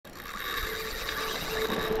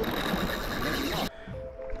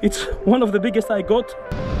It's one of the biggest I got.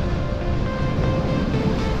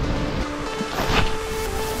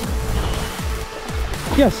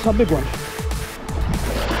 Yes, a big one.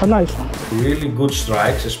 A nice one. Really good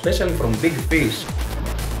strikes, especially from big fish.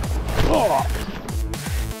 Oh.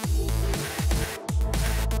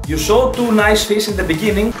 You saw two nice fish in the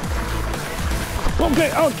beginning.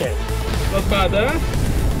 Okay, okay. Not bad, eh?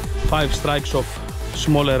 5 strikes of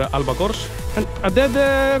smaller albacores. And a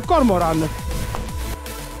dead cormorant.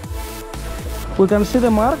 We can see the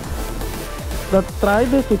mark that tried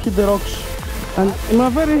to hit the rocks. And in a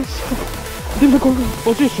very difficult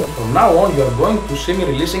position. From now on, you are going to see me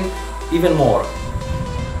releasing even more.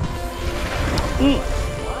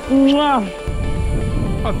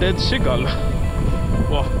 A dead seagull.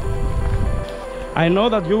 Wow. I know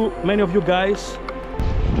that many of you guys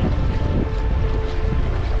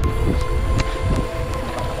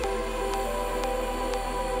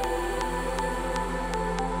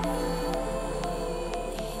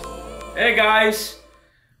Hey guys,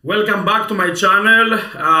 welcome back to my channel.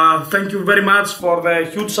 Thank you very much for the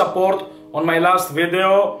huge support on my last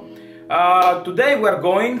video. Today we are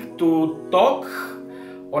going to talk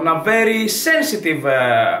on a very sensitive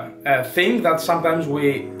thing that sometimes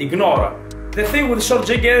we ignore. The thing with short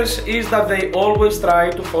jiggers is that they always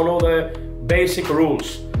try to follow the basic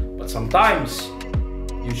rules, but sometimes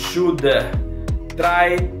you should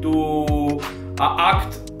try to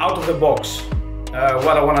act out of the box.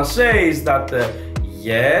 What I want to say is that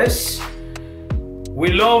yes,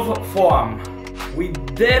 we love foam. We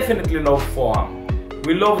definitely love foam.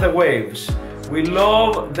 We love the waves. We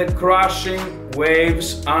love the crashing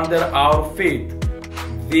waves under our feet.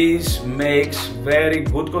 This makes very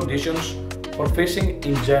good conditions for fishing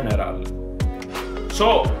in general.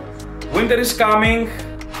 So, winter is coming.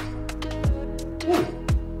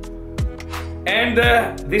 And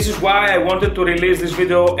this is why I wanted to release this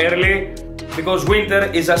video early, because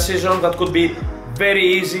winter is a season that could be very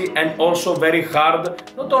easy and also very hard,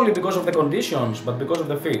 not only because of the conditions, but because of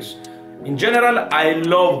the fish. In general, I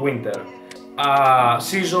love winter, a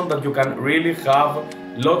season that you can really have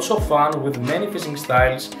lots of fun with many fishing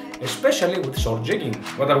styles, especially with short jigging.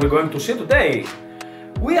 What are we going to see today?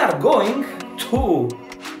 We are going to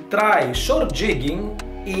try short jigging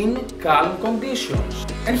in calm conditions.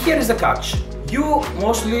 And here is the catch. You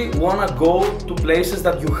mostly want to go to places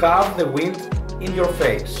that you have the wind in your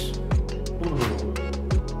face.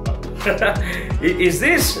 Is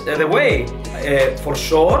this the way? For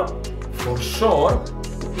sure,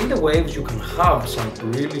 in the waves you can have some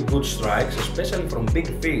really good strikes, especially from big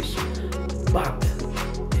fish. But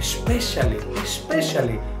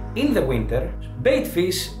especially in the winter, bait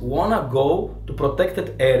fish want to go to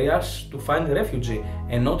protected areas to find refuge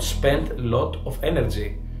and not spend a lot of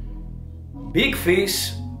energy. Big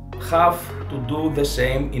fish have to do the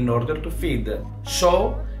same in order to feed.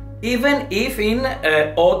 So, even if in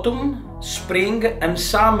autumn, spring and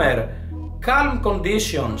summer, calm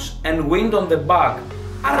conditions and wind on the back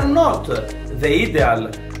are not the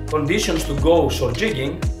ideal conditions to go short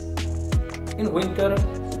jigging, in winter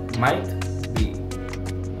might be.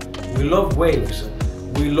 We love waves.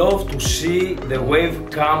 We love to see the wave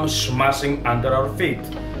come smashing under our feet.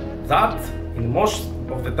 That, in most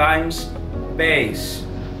of the times, pays.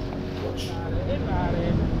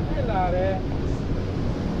 bad, eh?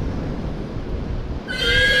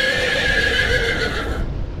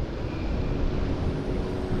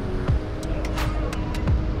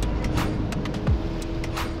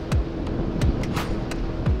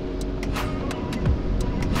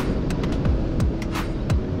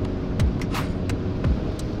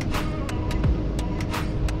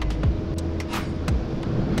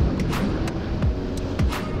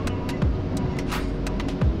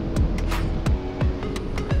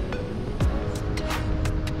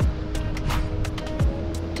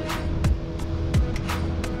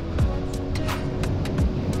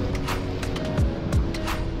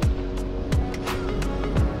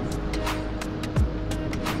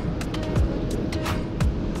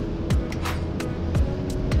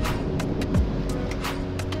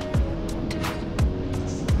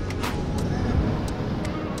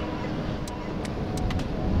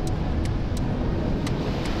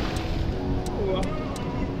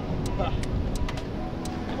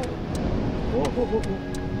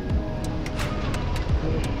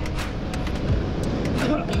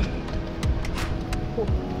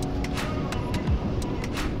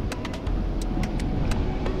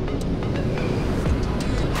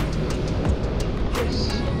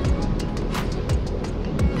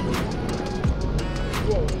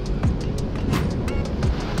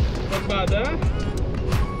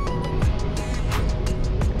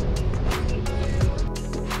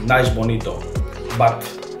 nice bonito. But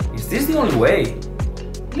is this the only way?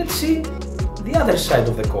 Let's see the other side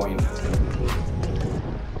of the coin.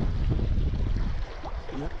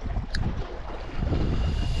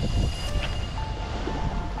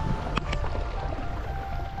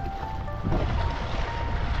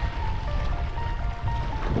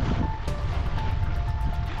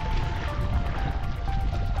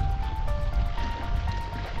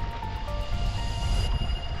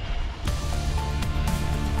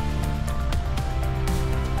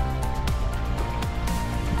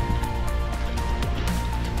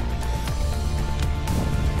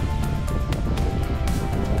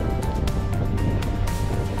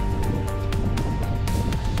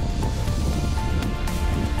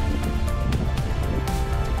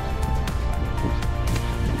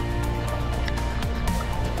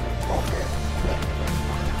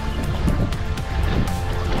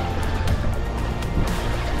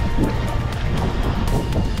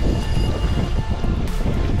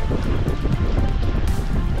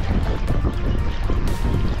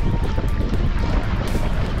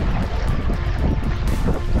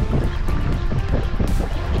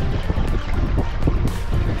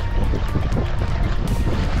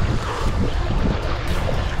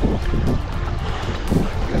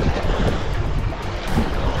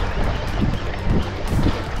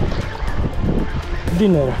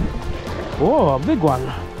 Dinner. Oh, a big one.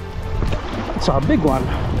 That's a big one.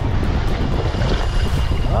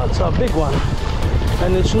 That's a big one.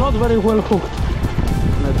 And it's not very well cooked.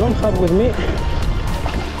 And I don't have with me.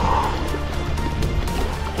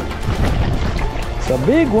 It's a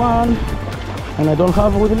big one. And I don't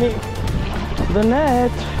have with me the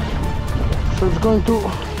net. So it's going to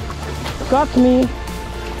cut me.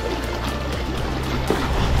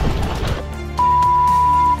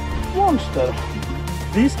 Monster.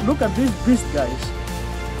 Look at this beast, guys.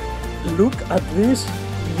 Look at this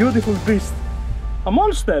beautiful beast. A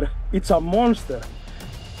monster. It's a monster.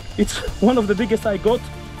 It's one of the biggest I got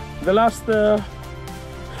the last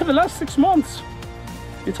 6 months.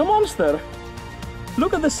 It's a monster.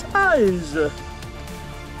 Look at the size.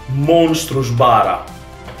 Monstrous bara.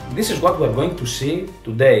 This is what we're going to see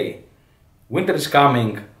today. Winter is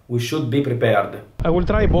coming. We should be prepared. I will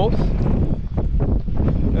try both.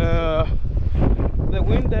 The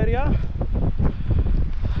wind area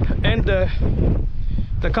and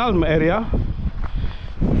the calm area,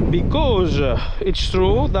 because it's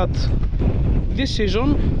true that this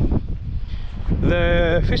season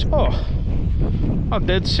the fish, oh, a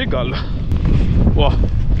dead seagull. Wow.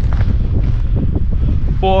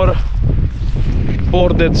 Poor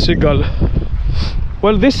dead seagull.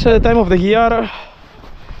 Well, this time of the year,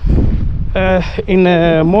 in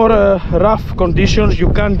more rough conditions, you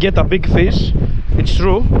can get a big fish. It's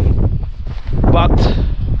true, but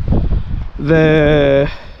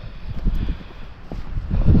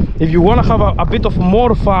if you want to have a bit of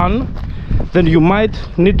more fun, then you might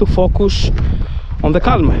need to focus on the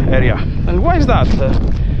calm area. And why is that?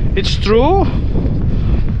 It's true.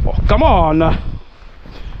 Oh, come on!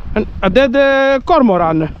 And a dead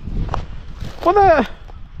cormorant. What the?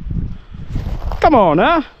 Come on,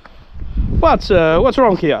 huh? What's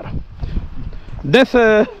wrong here? Death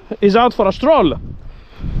is out for a stroll.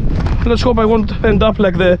 Let's hope I won't end up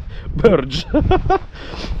like the birds.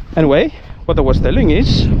 Anyway, what I was telling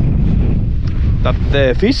is that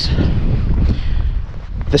the fish,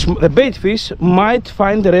 the bait fish, might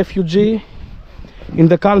find a refuge in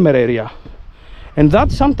the calmer area, and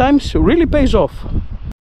that sometimes really pays off.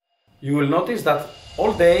 You will notice that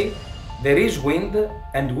all day there is wind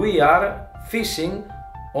and we are fishing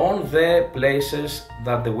on the places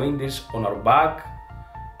that the wind is on our back,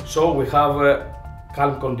 so we have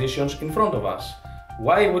calm conditions in front of us.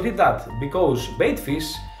 Why we did that? Because bait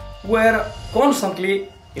fish were constantly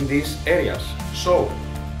in these areas. So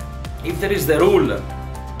if there is the rule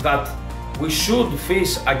that we should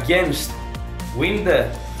fish against wind,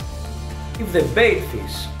 if the bait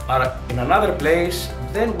fish are in another place,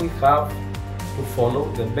 then we have to follow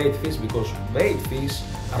the bait fish, because bait fish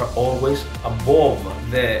are always above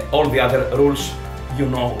all the other rules, you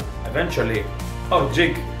know. Eventually our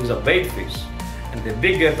jig is a bait fish, and the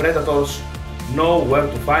bigger predators know where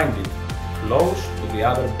to find it, close to the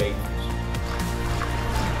other bait fish.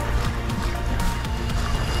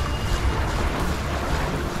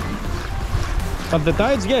 But the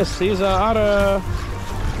tides, yes, these are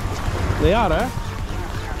they are, eh?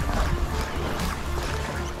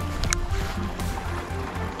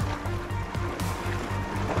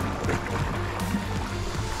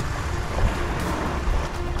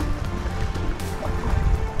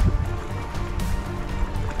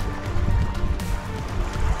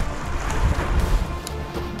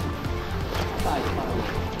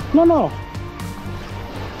 No, no.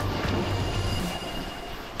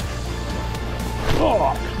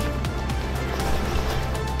 Oh.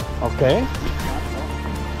 Okay.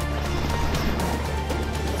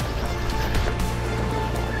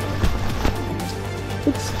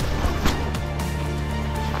 It's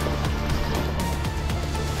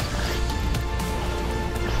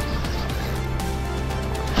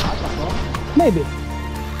maybe.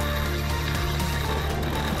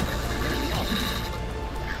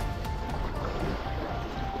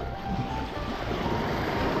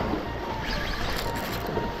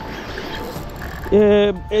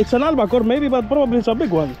 It's an albacore maybe, but probably it's a big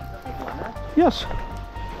one. Yes.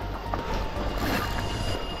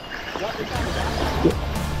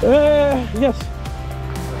 Yes.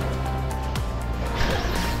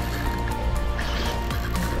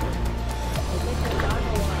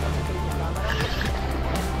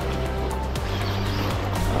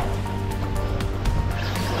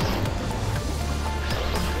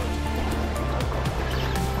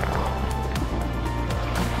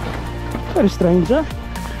 Very strange, eh?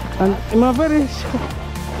 And in a very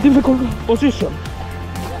difficult position.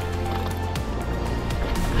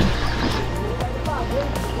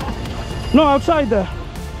 No, outside there.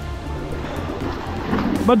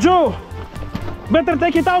 But Joe, better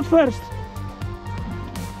take it out first.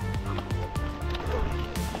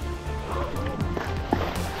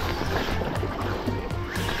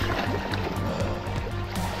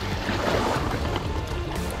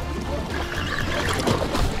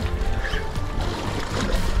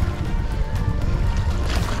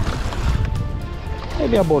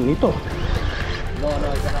 Maybe a bonito. No,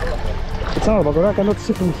 it's an albacore. It's an albacore, I cannot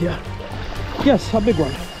see from here. Yes, a big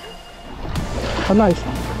one. A nice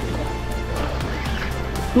one.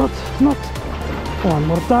 Not. One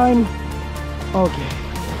more time. Okay.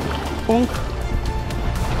 Bonk.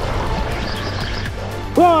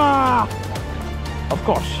 Ah! Of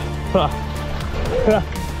course.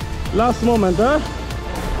 Last moment, huh?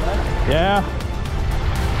 Yeah.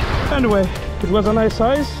 Anyway, it was a nice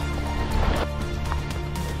size.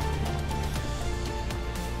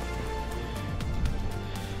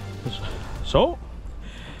 So,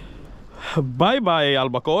 bye-bye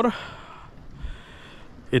albacore.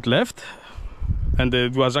 It left, and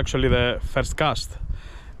it was actually the first cast.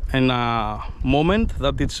 And a moment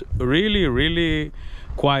that it's really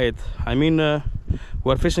quiet. I mean,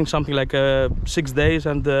 we're fishing something like 6 days,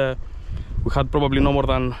 and we had probably no more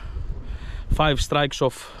than 5 strikes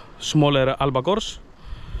of smaller albacores.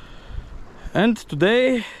 And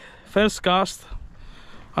today, first cast,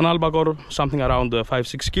 an albacore, something around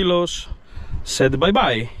 5-6 kilos. Said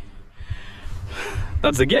bye-bye.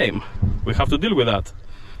 That's the game. We have to deal with that.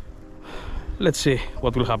 Let's see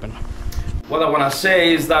what will happen. What I want to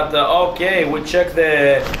say is that, okay, we check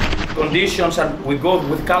the conditions and we go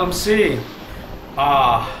with calm sea.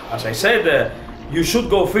 As I said, you should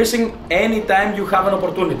go fishing anytime you have an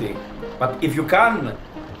opportunity. But if you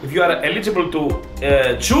are eligible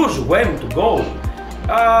to choose when to go,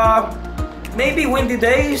 maybe windy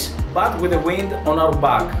days, but with the wind on our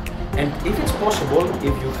back. And if it's possible,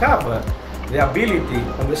 if you have the ability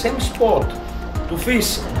on the same spot to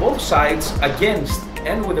fish both sides against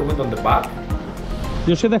and with the wind on the back,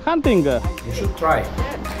 You see the hunting? you should try.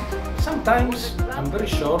 Sometimes I'm very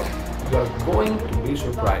sure you are going to be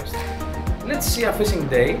surprised. Let's see a fishing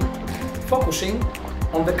day focusing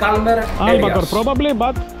on the calmer Albacore areas. probably,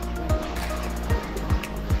 but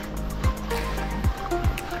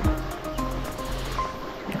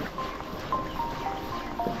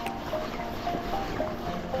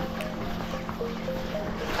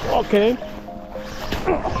okay.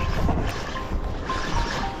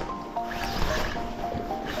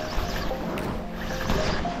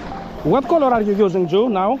 What color are you using, Joe,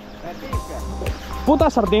 now? Put a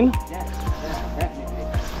sardine.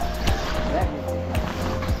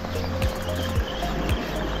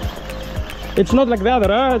 It's not like the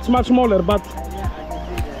other, huh? It's much smaller, but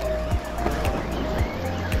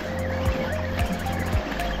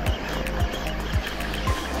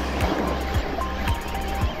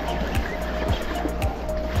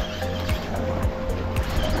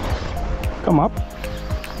come up.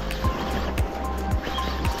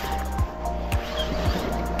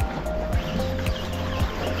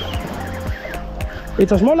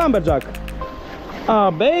 It's a small amberjack.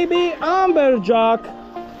 A baby amberjack.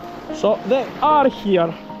 So they are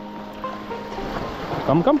here.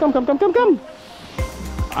 Come.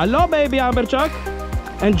 Hello, baby amberjack.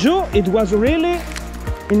 And Joe, it was really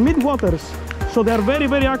in mid waters, so they are very,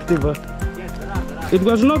 very active. It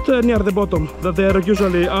was not near the bottom that they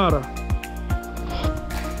usually are.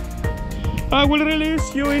 I will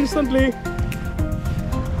release you instantly.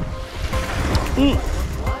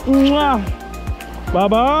 Bye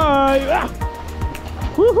bye. Ah.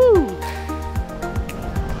 Woohoo.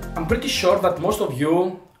 I'm pretty sure that most of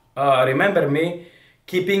you remember me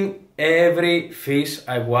keeping every fish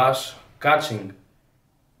I was catching.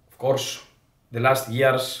 Of course, the last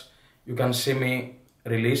years you can see me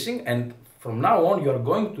releasing, and from now on you are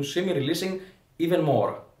going to see me releasing even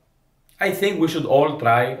more. I think we should all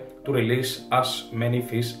try to release as many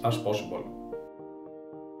fish as possible.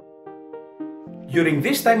 During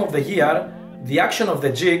this time of the year, the action of the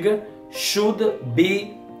jig should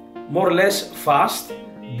be more or less fast,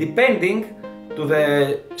 depending to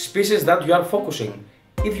the species that you are focusing.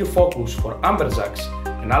 If you focus for amberjacks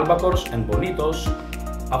and albacores and bonitos,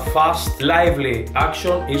 a fast, lively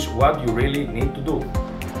action is what you really need to do.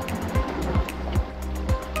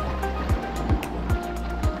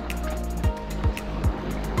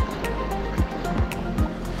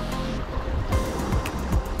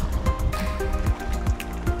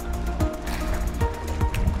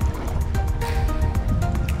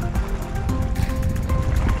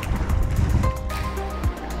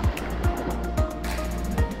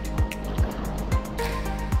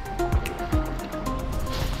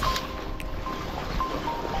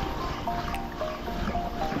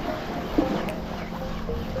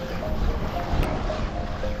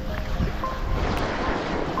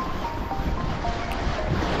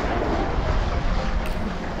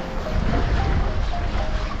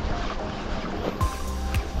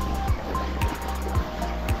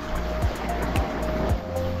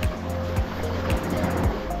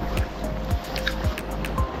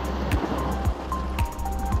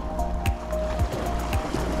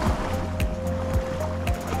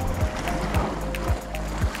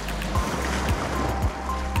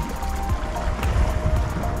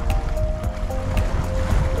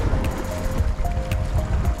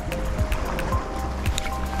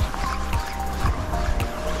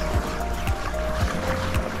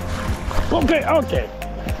 Okay, okay.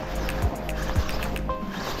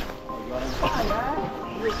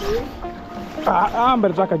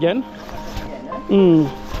 Amberjack again.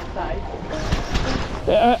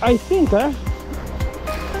 I think,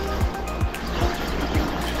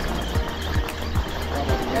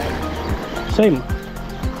 same.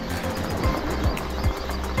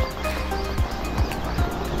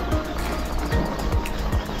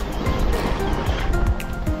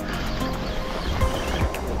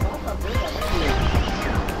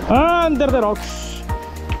 Under the rocks.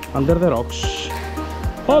 Under the rocks.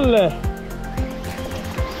 Ole.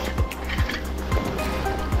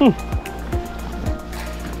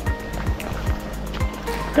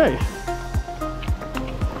 Okay.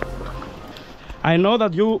 I know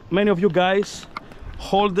that many of you guys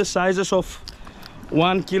hold the sizes of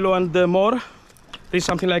 1 kilo and more. This is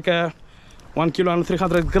something like 1 kilo and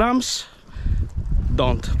 300 grams.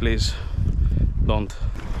 Don't, please. Don't.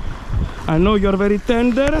 I know you're very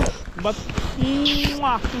tender, but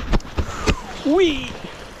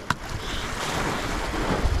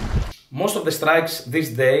most of the strikes this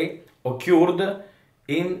day occurred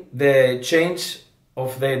in the change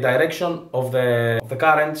of the direction of the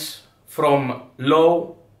currents from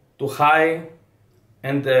low to high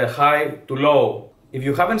and high to low. If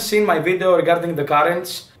you haven't seen my video regarding the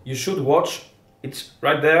currents, you should watch. It's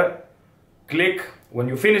right there. Click when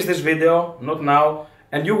you finish this video, not now,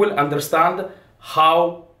 and you will understand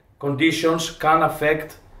how conditions can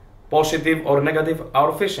affect positive or negative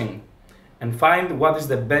our fishing, and find what is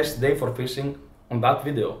the best day for fishing on that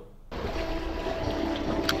video.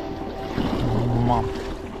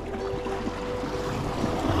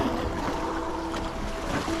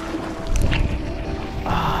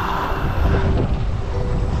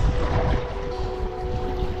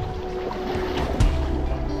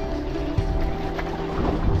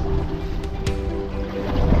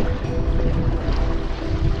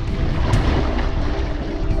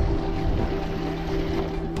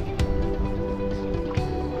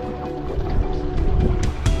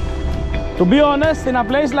 To be honest, in a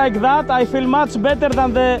place like that, I feel much better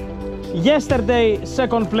than the yesterday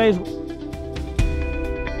second place.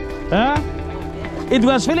 It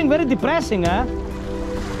was feeling very depressing,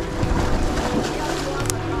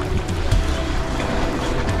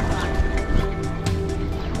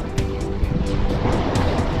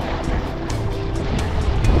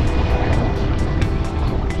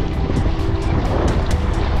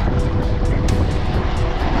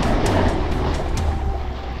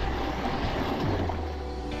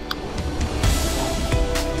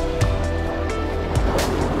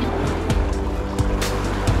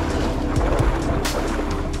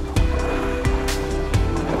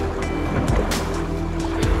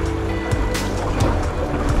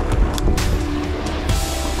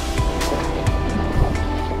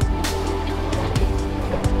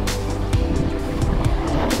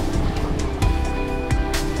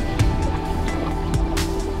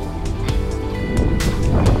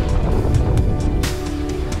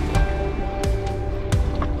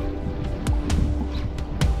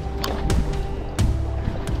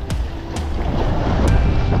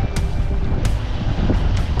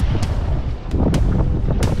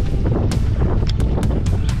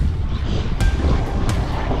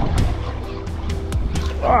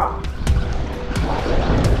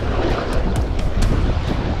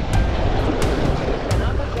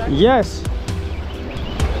 Yes.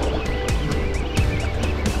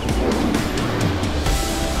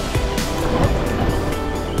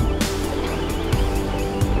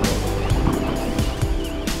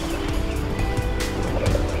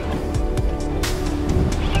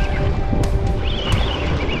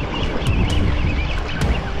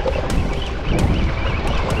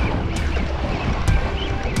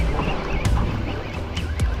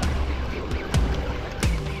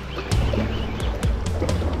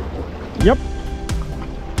 Yep.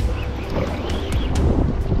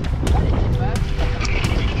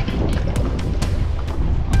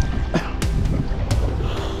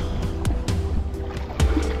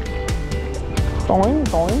 Toing,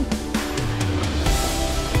 toing.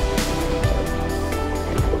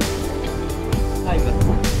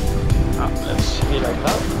 Let's see like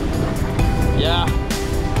that. Yeah.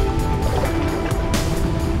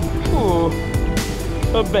 Ooh,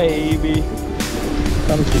 a baby.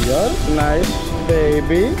 Come here, nice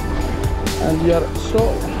baby, and you're so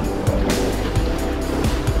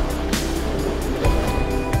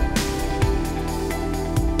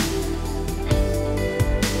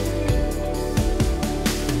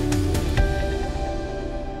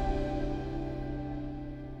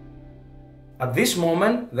At this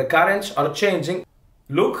moment, the currents are changing.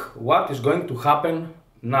 Look what is going to happen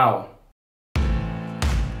now.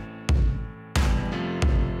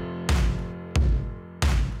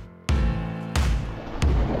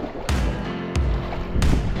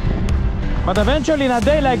 But eventually, in a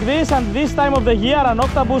day like this and this time of the year, an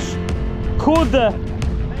octopus could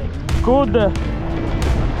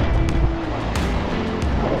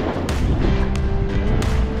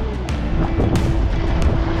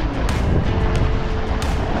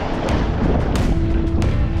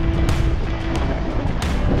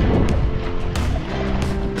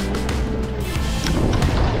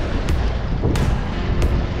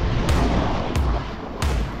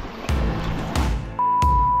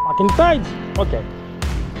fucking tight. Okay.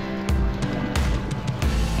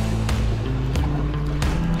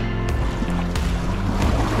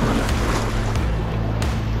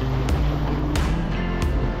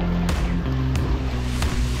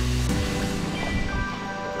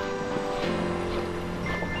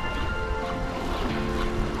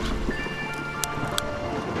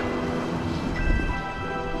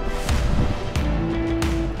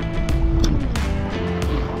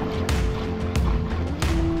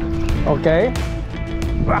 Okay.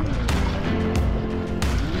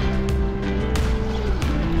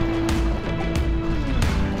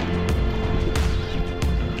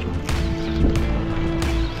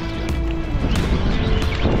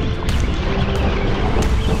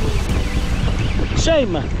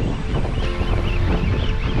 Shame.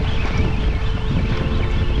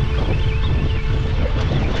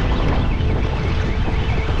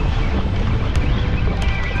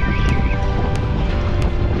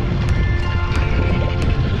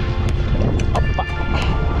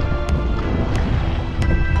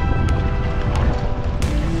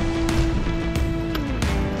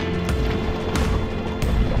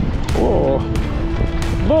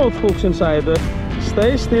 Both hooks inside.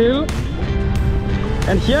 Stay still.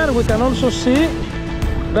 And here we can also see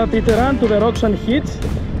that it ran to the rocks and hit.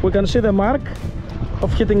 We can see the mark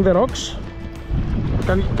of hitting the rocks.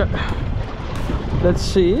 Let's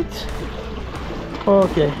see it.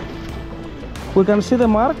 Okay. We can see the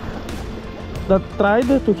mark that tried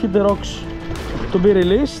to hit the rocks to be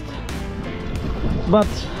released, but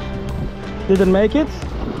didn't make it.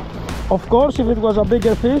 Of course, if it was a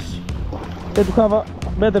bigger fish, it would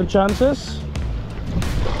have better chances.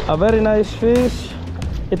 A very nice fish.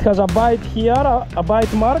 It has a bite here, a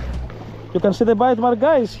bite mark. You can see the bite mark,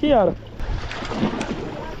 guys, here.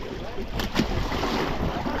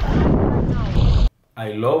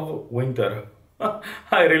 I love winter.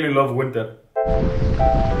 I really love winter.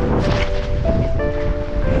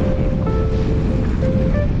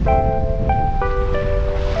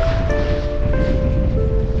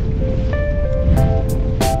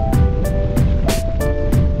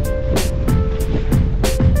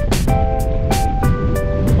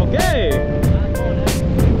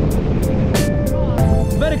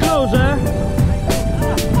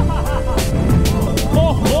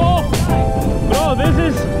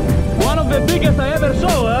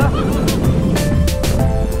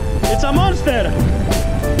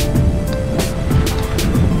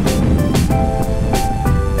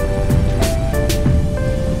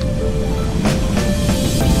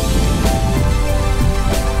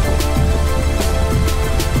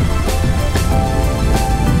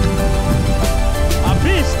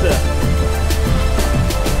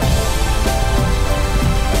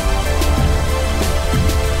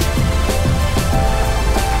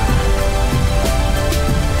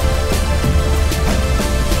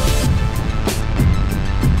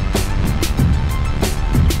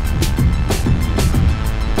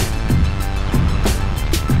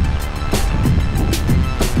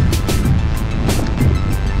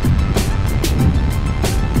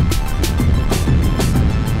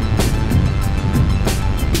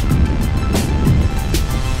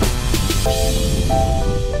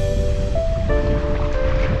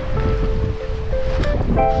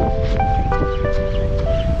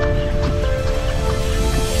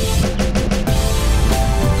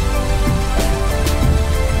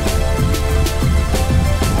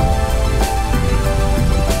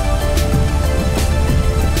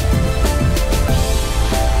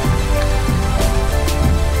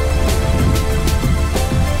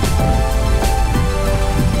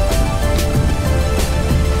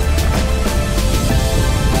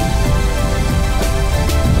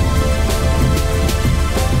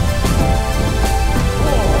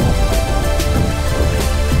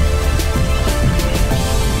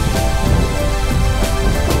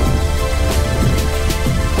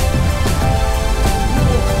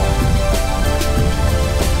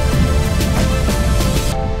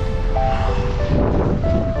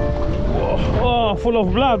 full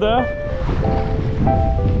of blood, eh?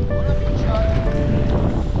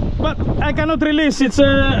 But I cannot release, it's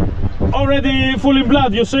already full in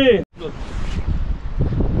blood, you see.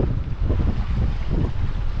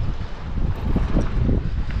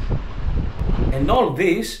 And all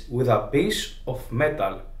this with a piece of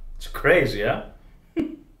metal. It's crazy, huh?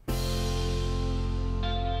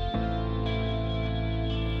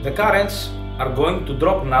 The currents are going to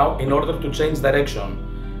drop now in order to change direction.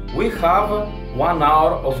 We have 1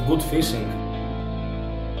 hour of good fishing.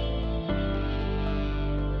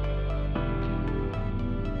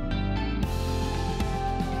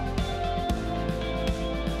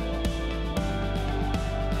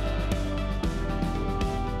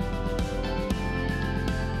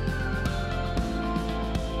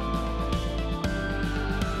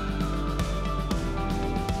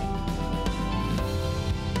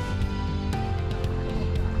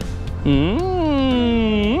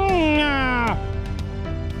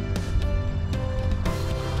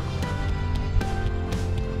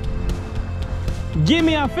 Give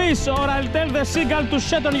me a fish or I'll tell the seagull to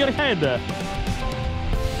shed on your head.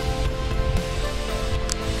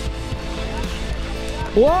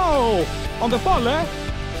 Whoa! On the fall, eh?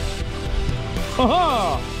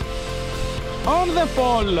 Oh, on the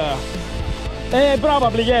fall.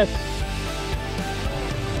 Probably, yes.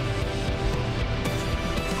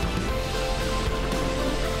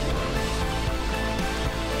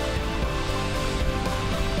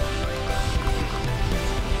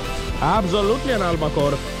 Absolutely an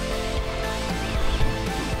albacore.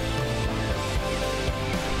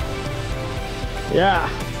 Yeah.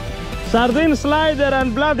 Sardine slider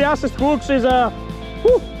and bloody assist hooks is a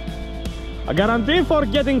guarantee for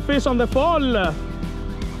getting fish on the fall.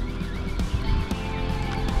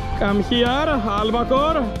 Come here,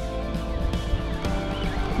 albacore.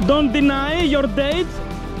 Don't deny your date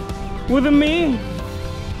with me.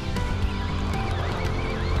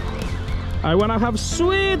 I wanna have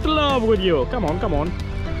sweet love with you. Come on, come on.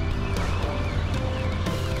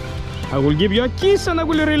 I will give you a kiss and I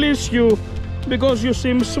will release you because you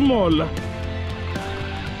seem small.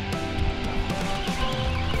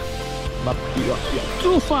 But you're a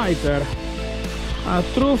true fighter. A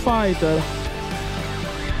true fighter.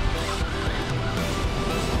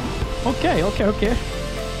 Okay, okay, okay.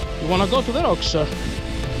 You wanna go to the rocks?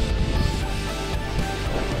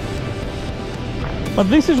 But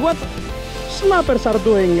this is what snappers are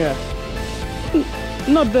doing,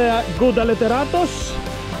 not the good alliteratos.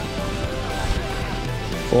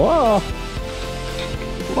 Whoa!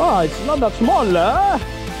 Wow, it's not that small, eh?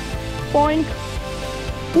 Boink!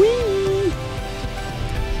 Whee!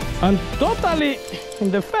 And totally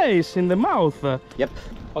in the face, in the mouth. Yep.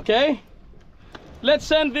 Okay? Let's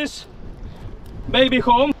send this baby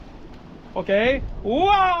home. Okay?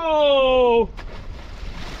 Wow!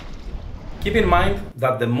 Keep in mind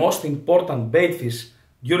that the most important bait fish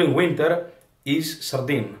during winter is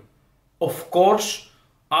sardine. Of course,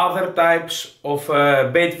 other types of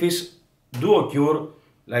bait fish do occur,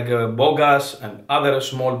 like bogas and other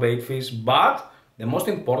small bait fish, but the most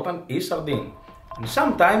important is sardine. And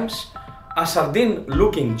sometimes a sardine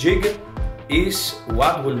looking jig is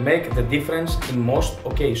what will make the difference in most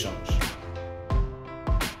occasions.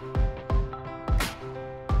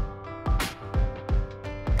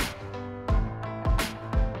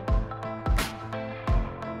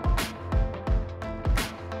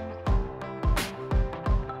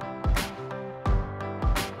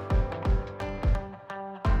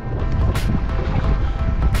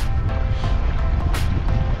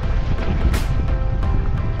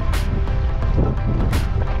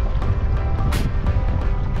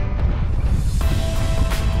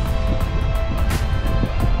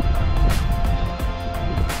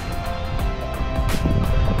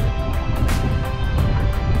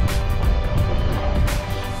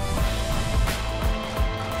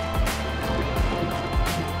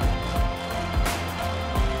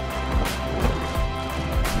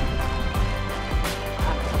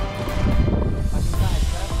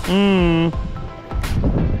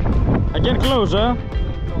 Again close, huh?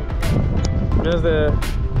 There's the...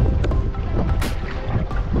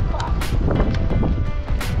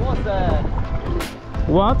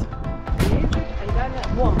 What? And then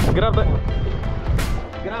one. Grab the...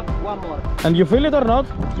 Grab one more. And you feel it or not?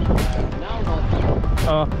 Now not.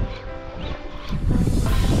 Oh.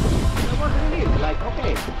 It was released, like,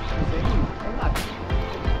 okay. It's released. Relax.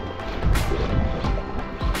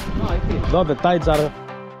 No, I feel. No, the tides are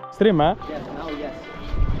extreme, eh? Yes, now yes.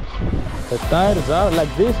 The tides are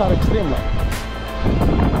like this, are extreme.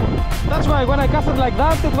 That's why when I cast it like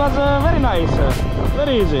that, it was very nice,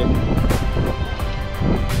 very easy.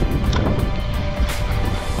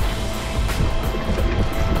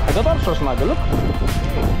 I got also snag, look.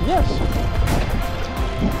 Yes.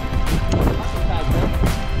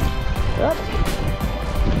 Yep.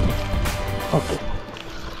 Okay.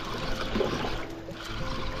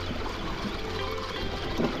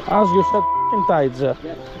 As you said, f***ing tides. Yes.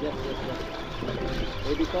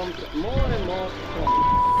 They become more and more strong.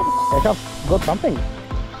 I have got something.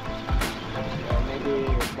 Maybe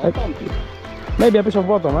bottom. Maybe a piece of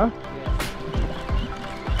bottom, huh?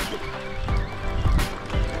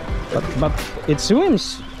 But it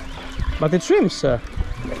swims. But it swims.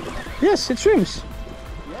 Yes, it swims.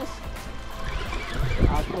 Yes.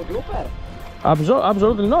 As for grouper.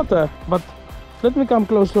 Absolutely not. But let me come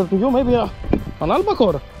closer to you. Maybe an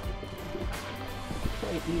albacore.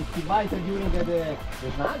 He bites during the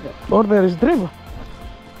snag. Or there is drip.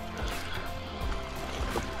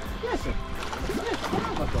 Yes.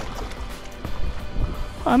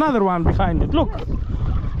 Another one behind it. Look.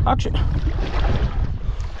 Actually.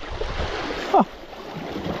 Ah.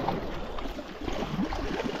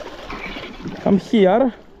 Come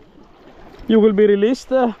here. You will be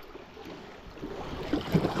released.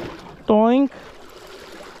 Toink.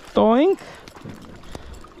 Toink.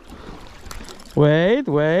 Wait,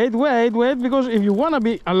 because if you wanna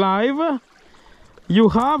be alive, you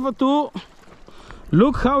have to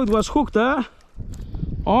look how it was hooked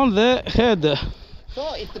on the head.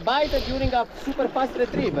 So it bites during a super fast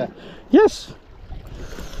retrieve. Yes.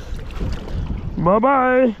 Bye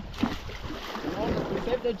bye. In order to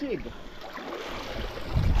save the jig.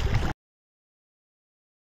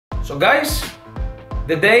 So guys,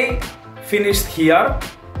 the day finished here.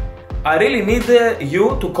 I really need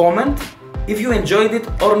you to comment if you enjoyed it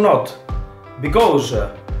or not, because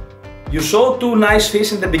you saw two nice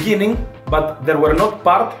fish in the beginning, but they were not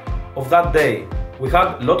part of that day. We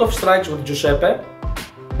had a lot of strikes with Giuseppe,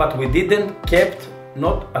 but we didn't kept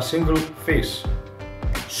not a single fish.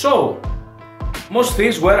 So most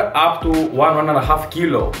fish were up to 1.5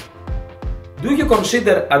 kilo. Do you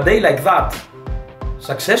consider a day like that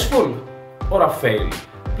successful or a fail?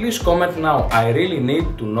 Please comment now. I really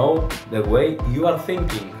need to know the way you are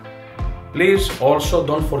thinking. Please also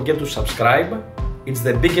don't forget to subscribe. It's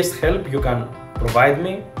the biggest help you can provide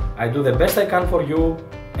me. I do the best I can for you,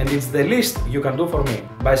 and it's the least you can do for me.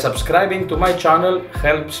 By subscribing to my channel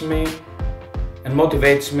helps me and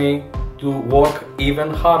motivates me to work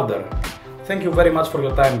even harder. Thank you very much for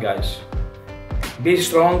your time, guys. Be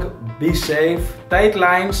strong, be safe, tight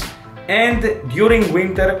lines, and during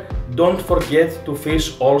winter don't forget to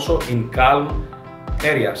fish also in calm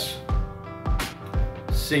areas.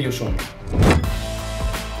 See you soon.